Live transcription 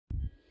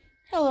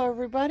Hello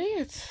everybody,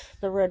 it's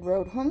the Red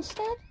Road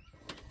Homestead.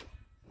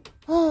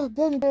 Oh,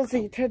 been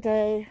busy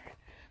today.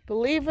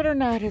 Believe it or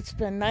not, it's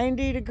been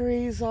 90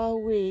 degrees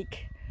all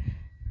week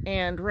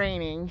and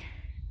raining.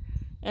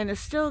 And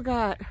it's still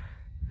got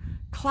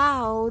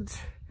clouds,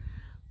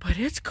 but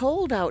it's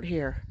cold out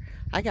here.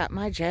 I got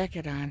my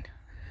jacket on.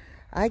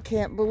 I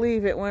can't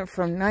believe it went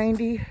from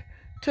 90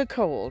 to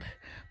cold.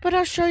 But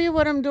I'll show you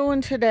what I'm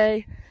doing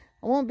today.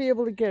 I won't be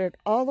able to get it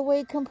all the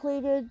way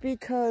completed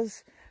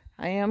because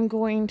I am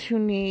going to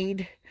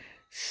need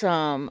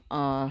some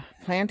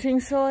planting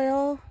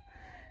soil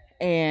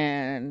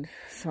and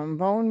some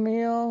bone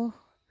meal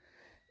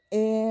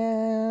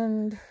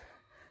and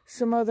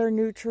some other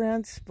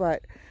nutrients,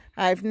 but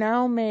I've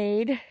now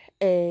made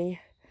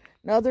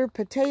another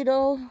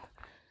potato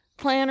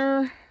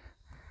planter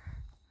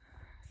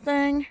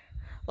thing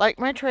like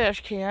my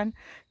trash can.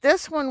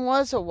 This one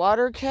was a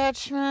water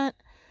catchment,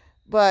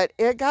 but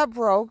it got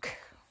broke.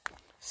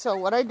 So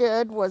what I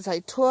did was I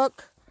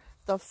took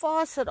the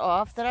faucet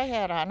off that I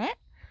had on it.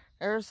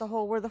 There's the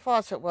hole where the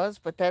faucet was,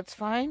 but that's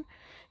fine.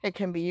 It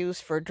can be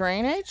used for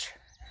drainage.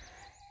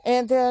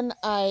 And then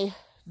I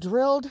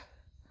drilled, I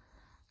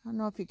don't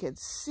know if you could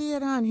see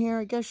it on here.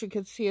 I guess you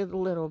could see it a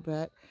little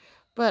bit.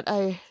 But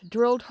I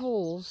drilled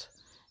holes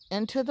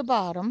into the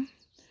bottom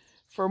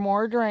for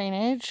more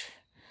drainage.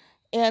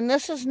 And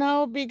this is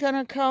now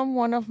gonna come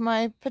one of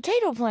my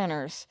potato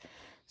planters.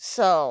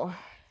 So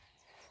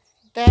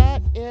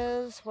that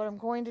is what I'm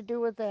going to do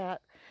with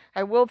that.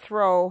 I will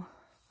throw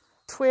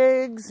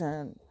twigs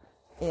and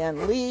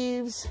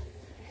leaves,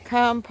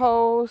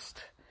 compost.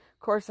 Of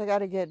course, I got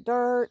to get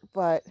dirt,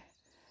 but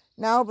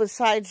now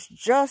besides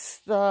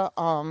just the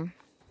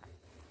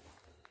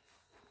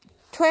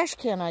trash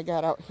can I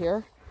got out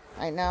here,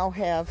 I now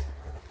have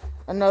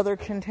another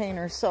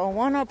container. So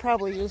one I'll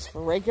probably use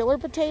for regular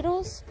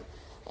potatoes,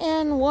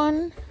 and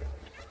one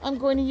I'm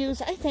going to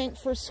use, I think,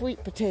 for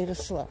sweet potato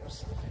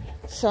slips.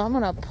 So I'm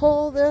going to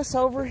pull this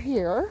over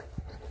here.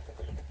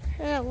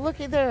 Yeah,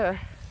 looky there.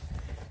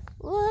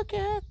 Look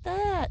at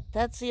that.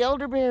 That's the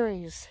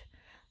elderberries.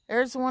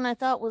 There's the one I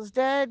thought was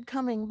dead,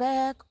 coming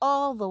back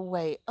all the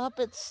way up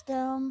its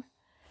stem.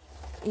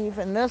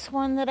 Even this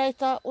one that I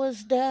thought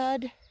was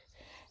dead.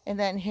 And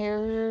then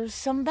here's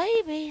some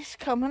babies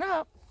coming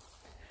up.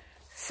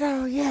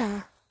 So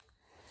yeah,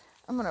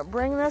 I'm going to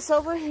bring this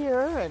over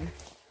here and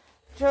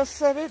just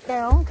set it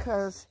down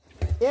because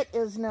it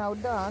is now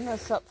done,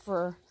 except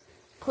for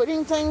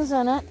putting things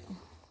in it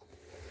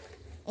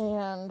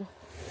and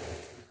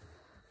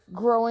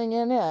growing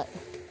in it.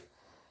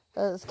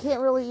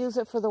 Can't really use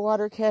it for the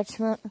water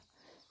catchment.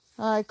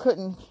 I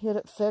couldn't get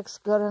it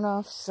fixed good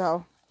enough,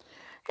 so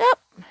yep.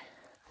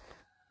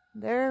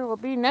 There will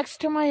be next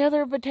to my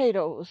other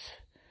potatoes.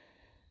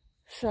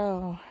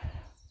 So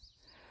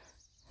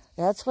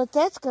that's what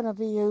that's going to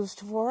be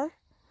used for.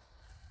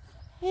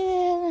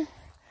 And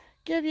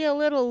give you a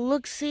little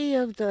look-see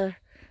of the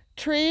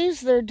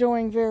trees. They're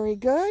doing very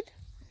good.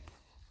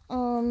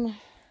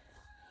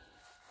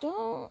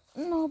 Don't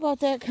know about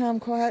that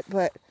kumquat,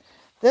 but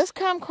this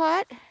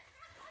kumquat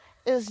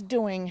is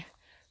doing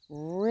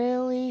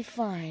really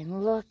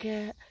fine. Look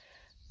at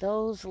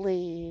those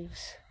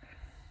leaves.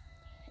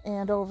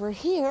 And over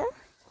here,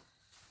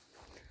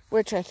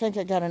 which I think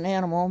I got an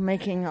animal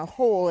making a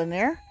hole in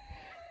there,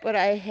 but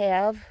I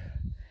have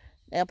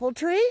an apple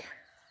tree,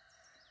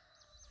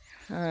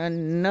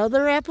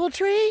 another apple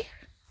tree,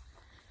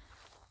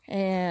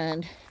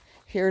 and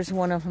here's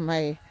one of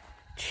my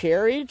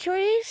cherry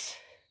trees.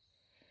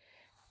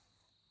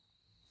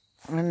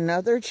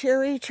 Another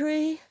cherry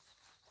tree.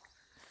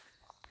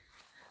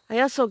 I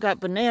also got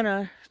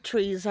banana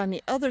trees on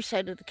the other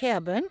side of the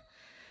cabin.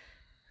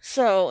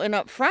 So, and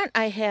up front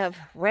I have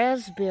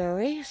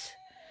raspberries.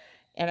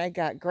 And I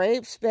got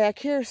grapes back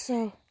here.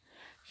 So,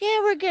 yeah,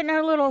 we're getting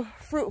our little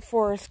fruit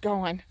forest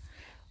going.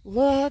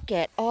 Look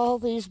at all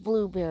these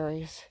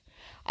blueberries.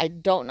 I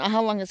don't know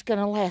how long it's going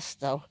to last,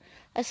 though.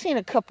 I seen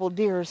a couple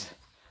deers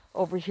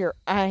over here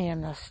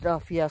eyeing the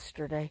stuff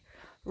yesterday.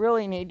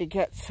 Really need to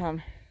get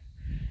some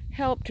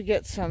help to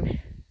get some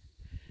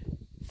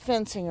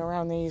fencing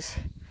around these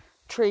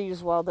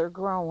trees while they're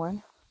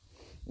growing.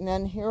 And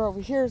then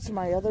over here is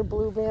my other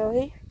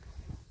blueberry.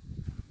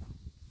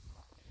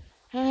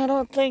 I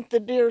don't think the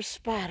deer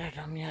spotted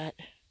them yet,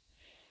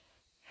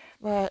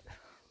 but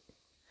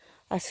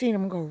I seen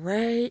them go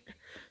right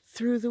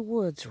through the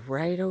woods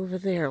right over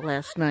there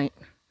last night.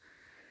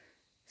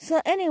 So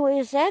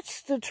anyways,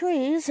 that's the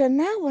trees. And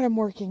now what I'm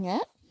working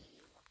at,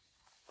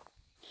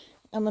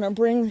 I'm going to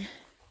bring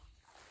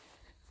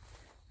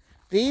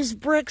these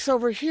bricks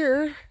over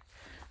here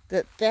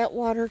that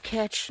water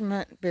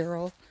catchment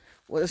barrel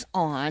was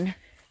on.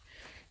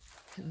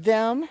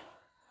 Them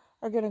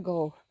are going to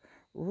go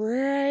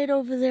right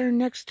over there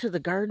next to the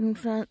garden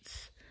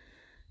fence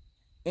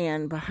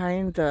and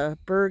behind the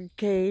bird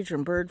cage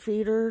and bird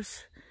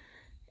feeders.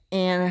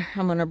 And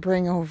I'm going to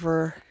bring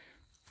over,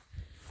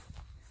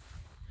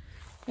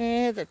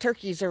 the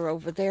turkeys are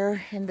over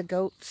there and the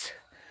goats,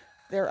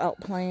 they're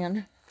out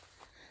playing.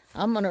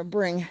 I'm going to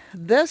bring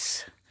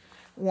this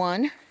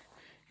one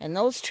And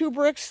those 2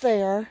 bricks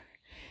there.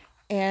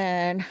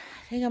 And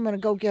I think I'm going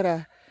to go get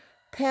a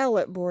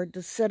pallet board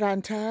to sit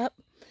on top.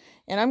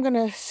 And I'm going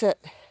to sit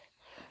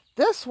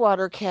this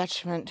water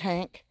catchment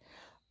tank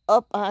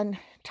up on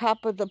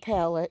top of the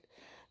pallet,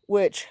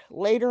 which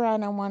later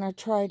on I want to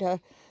try to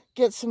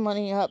get some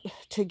money up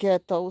to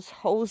get those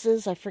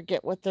hoses. I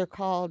forget what they're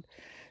called,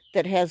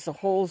 that has the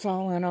holes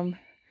all in them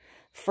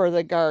for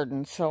the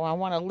garden. So I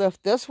want to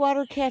lift this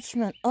water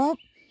catchment up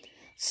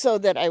so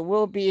that I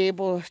will be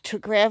able to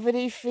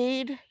gravity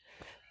feed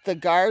the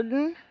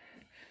garden,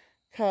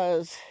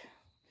 because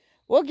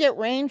we'll get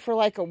rain for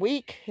like a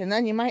week and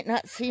then you might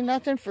not see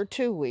nothing for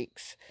 2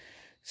 weeks.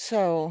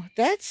 So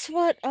that's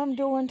what I'm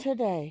doing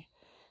today.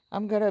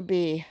 I'm going to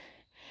be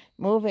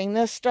moving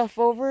this stuff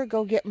over,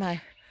 go get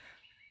my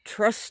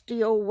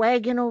trusty old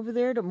wagon over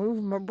there to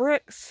move my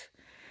bricks.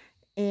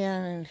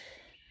 And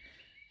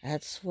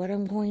that's what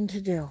I'm going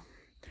to do.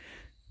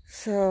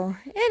 So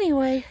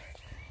anyway,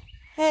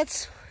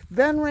 it's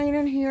been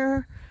raining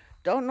here.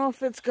 Don't know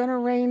if it's going to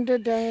rain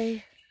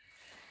today.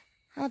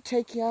 I'll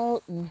take you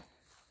out and,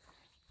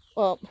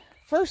 well,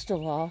 first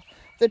of all,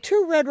 the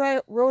 2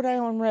 Rhode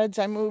Island Reds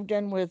I moved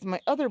in with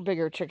my other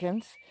bigger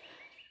chickens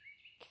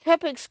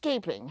kept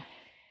escaping.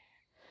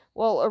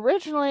 Well,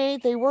 originally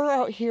they were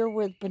out here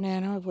with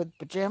Banana with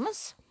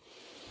pajamas,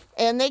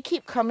 and they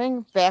keep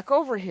coming back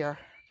over here.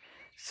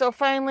 So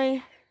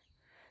finally,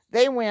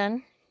 they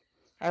win.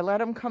 I let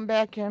them come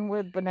back in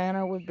with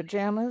Banana with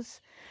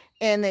pajamas,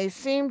 and they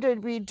seem to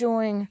be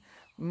doing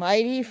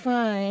mighty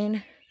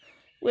fine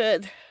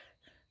with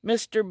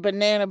Mr.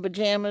 Banana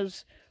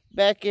Pajamas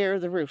back here,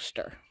 the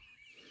rooster.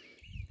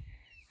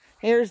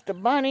 Here's the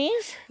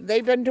bunnies.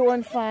 They've been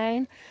doing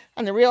fine.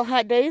 On the real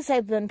hot days,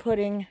 I've been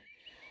putting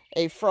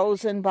a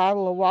frozen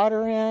bottle of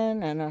water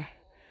in and a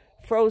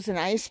frozen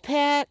ice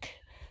pack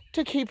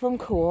to keep them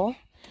cool,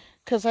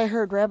 because I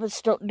heard rabbits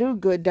don't do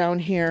good down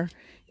here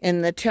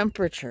in the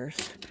temperatures.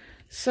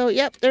 So,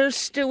 yep, there's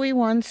Stewie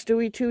 1.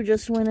 Stewie 2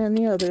 just went in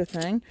the other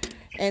thing.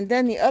 And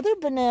then the other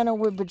Banana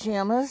with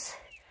pajamas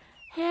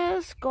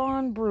has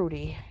gone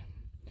broody.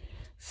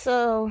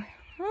 So,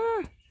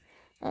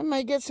 I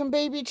might get some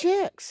baby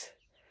chicks.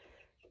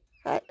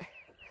 But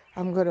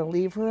I'm going to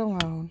leave her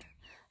alone.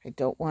 I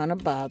don't want to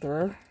bother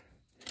her.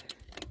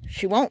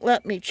 She won't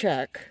let me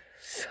check.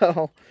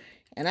 So,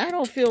 and I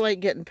don't feel like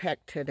getting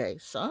pecked today.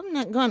 So I'm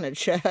not going to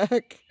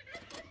check.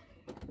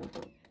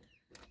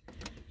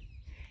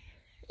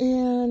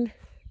 And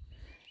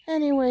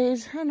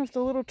anyways, I don't know if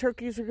the little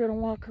turkeys are going to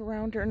walk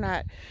around or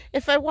not.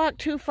 If I walk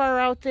too far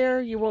out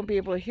there, you won't be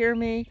able to hear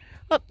me.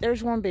 Oh,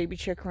 there's one baby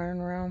chick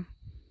running around.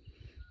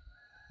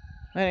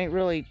 That ain't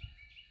really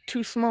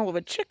too small of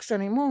a chicks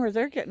anymore.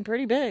 They're getting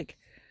pretty big.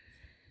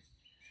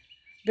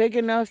 Big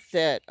enough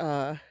that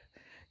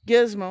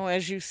Gizmo,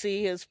 as you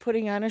see, is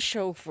putting on a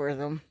show for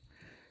them.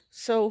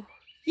 So,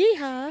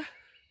 yeehaw.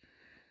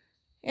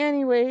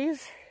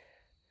 Anyways,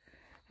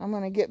 I'm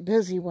going to get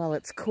busy while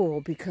it's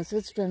cool, because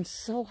it's been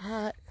so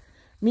hot.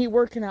 Me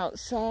working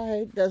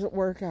outside doesn't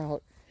work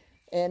out.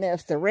 And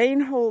if the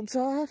rain holds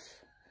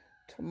off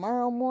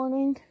tomorrow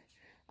morning,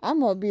 I'm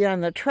going to be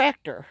on the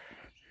tractor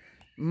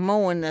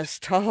mowing this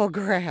tall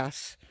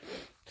grass.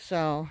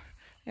 So,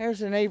 there's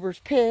the neighbor's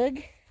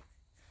pig.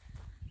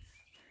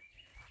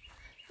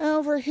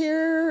 Over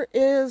here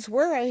is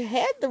where I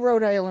had the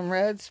Rhode Island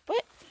Reds,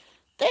 but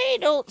they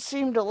don't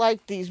seem to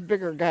like these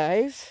bigger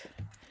guys.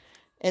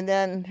 And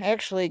then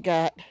actually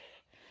got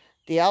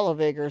the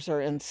olive acres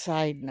are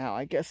inside now.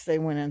 I guess they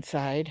went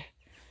inside.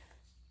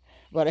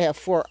 But I have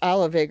 4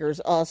 olive acres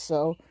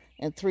also,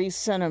 and 3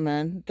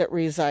 cinnamon that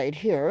reside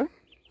here.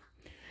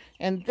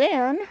 And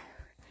then,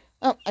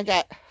 oh, I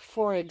got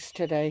 4 eggs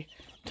today.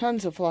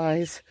 Tons of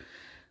flies.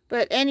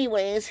 But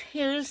anyways,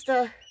 here's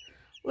the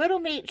little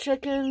meat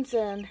chickens,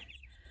 and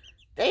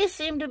they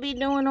seem to be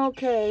doing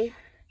okay.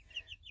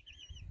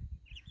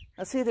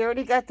 I see they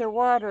already got their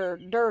water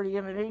dirty,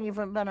 and it ain't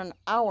even been an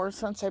hour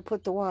since I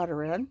put the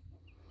water in.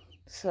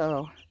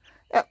 So,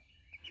 yep,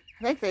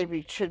 I think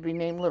they should be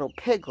named little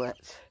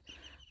piglets.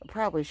 I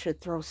probably should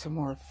throw some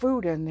more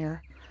food in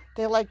there.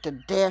 They like to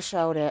dash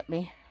out at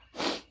me.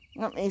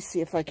 Let me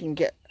see if I can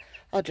get,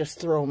 I'll just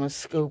throw them a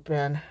scoop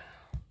in.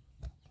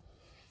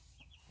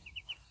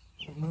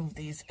 Remove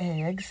these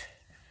eggs.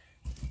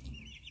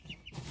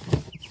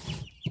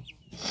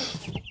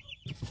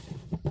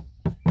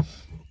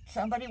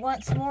 Somebody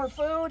want some more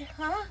food,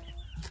 huh?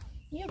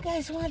 You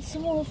guys want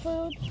some more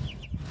food?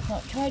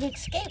 Don't try to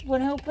escape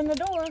when I open the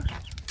door.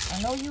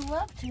 I know you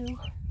love to.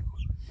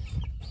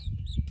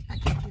 I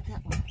can't get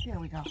that one. Here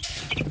we go.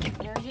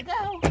 There you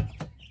go.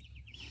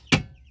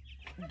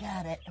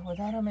 Got it,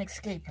 without them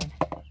escaping.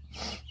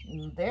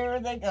 And there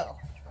they go.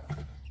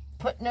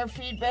 Putting their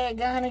feed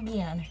bag on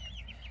again,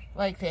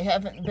 like they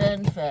haven't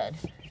been fed.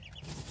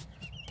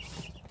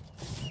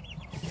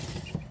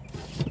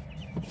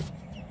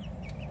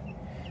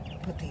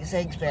 Put these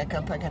eggs back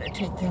up. I gotta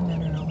take them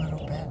in a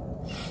little bit.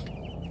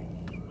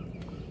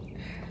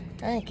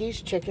 I think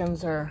these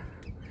chickens are,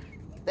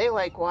 they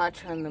like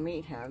watching the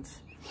meat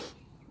hens.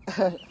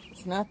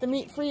 It's not the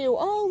meat for you.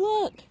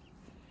 Oh, look.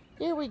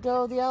 Here we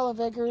go. The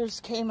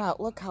alligators came out.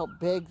 Look how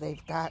big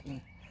they've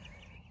gotten.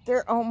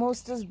 They're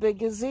almost as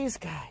big as these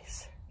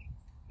guys.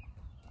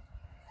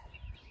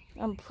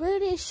 I'm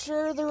pretty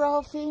sure they're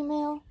all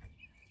female.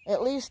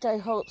 At least I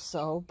hope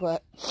so.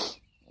 But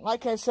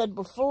like I said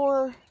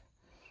before,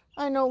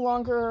 I no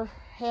longer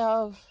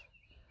have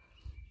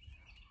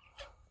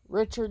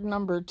Richard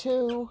number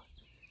 2.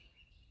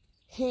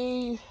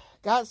 He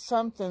got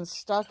something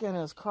stuck in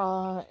his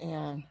craw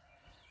and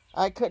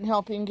I couldn't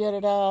help him get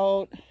it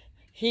out.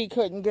 He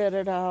couldn't get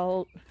it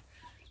out.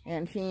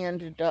 And he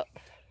ended up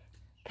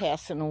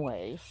passing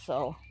away.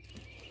 So,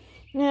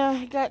 yeah,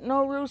 I got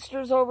no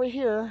roosters over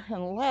here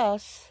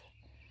unless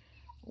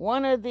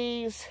one of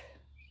these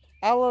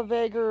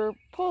alligator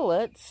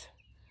pullets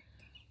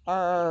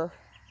are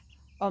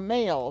a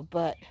male.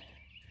 But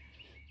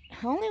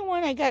the only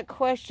one I got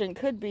questioned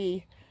could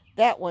be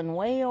that one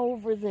way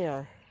over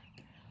there.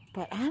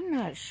 But I'm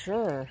not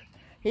sure.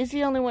 He's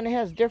the only one that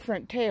has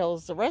different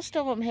tails. The rest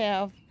of them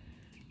have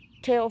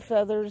tail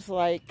feathers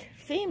like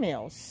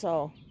females.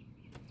 So,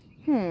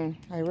 I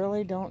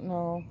really don't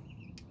know.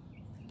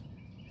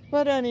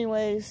 But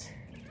anyways,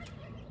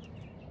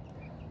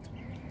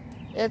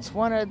 it's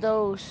one of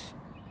those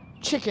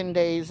chicken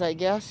days, I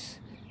guess.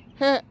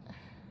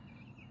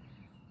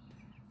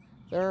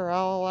 They're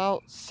all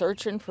out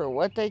searching for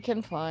what they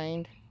can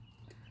find.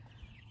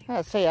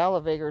 I say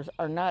alligators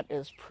are not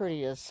as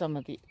pretty as some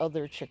of the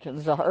other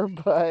chickens are,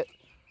 but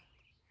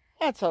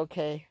that's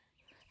okay.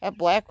 That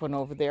black one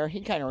over there,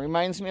 he kind of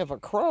reminds me of a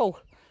crow.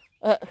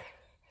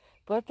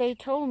 But they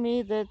told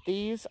me that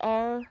these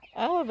are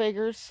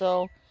alligators,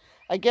 so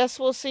I guess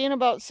we'll see in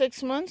about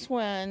 6 months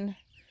when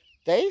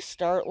they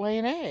start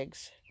laying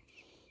eggs.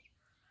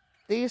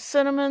 These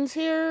cinnamons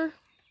here,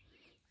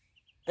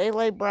 they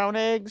lay brown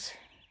eggs.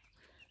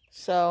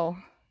 So,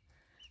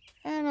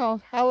 I don't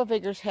know,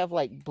 alligators have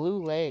like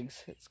blue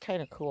legs. It's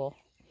kind of cool.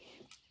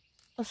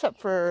 Except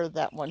for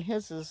that one.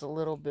 His is a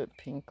little bit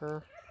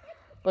pinker.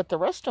 But the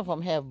rest of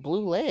them have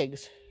blue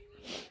legs.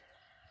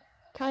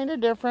 Kind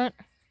of different.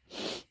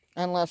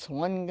 Unless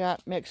one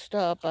got mixed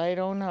up, I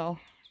don't know.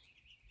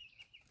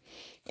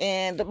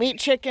 And the meat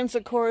chickens,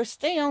 of course,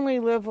 they only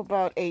live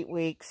about 8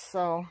 weeks.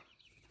 So,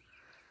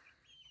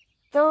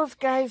 those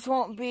guys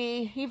won't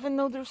be, even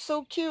though they're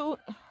so cute,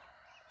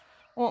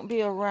 won't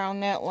be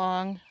around that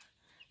long.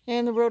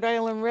 And the Rhode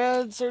Island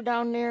Reds are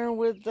down there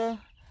with the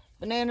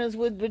bananas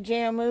with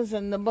pajamas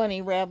and the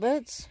bunny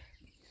rabbits.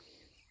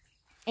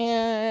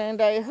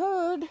 And I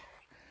heard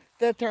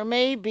that there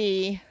may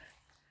be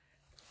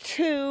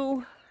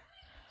 2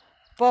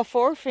 Buff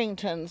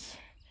Orpingtons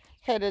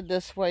headed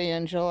this way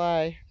in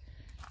July.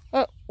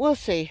 We'll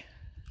see.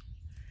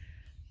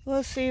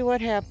 We'll see what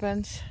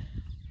happens.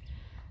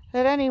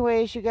 But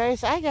anyways, you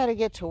guys, I gotta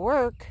get to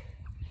work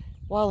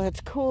while it's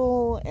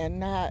cool and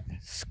not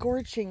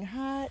scorching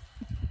hot.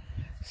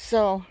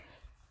 So,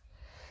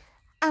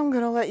 I'm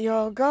going to let you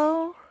all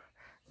go.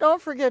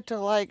 Don't forget to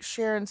like,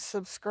 share, and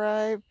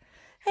subscribe.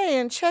 Hey,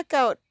 and check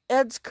out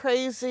Ed's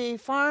Crazy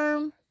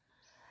Farm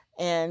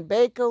and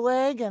Bake a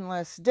Leg and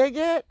Let's Dig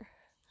It.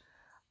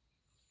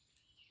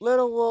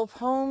 Little Wolf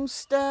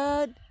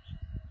Homestead.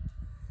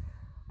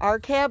 Our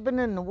Cabin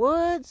in the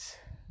Woods.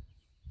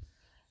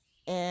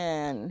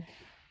 And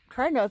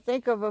trying to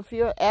think of a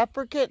few.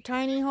 Apricot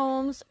Tiny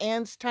Homes,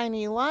 Ann's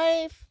Tiny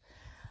Life.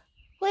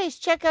 Please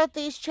check out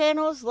these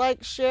channels,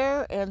 like,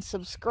 share, and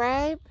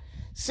subscribe.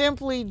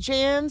 Simply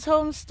Jan's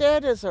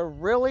Homestead is a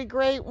really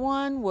great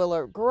one. Will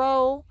It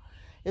Grow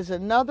is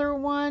another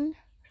one.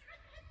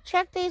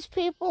 Check these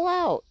people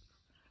out.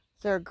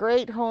 They're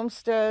great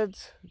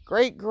homesteads,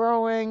 great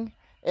growing.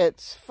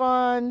 It's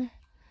fun.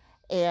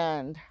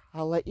 And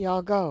I'll let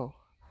y'all go.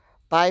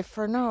 Bye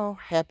for now.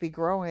 Happy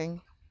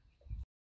growing.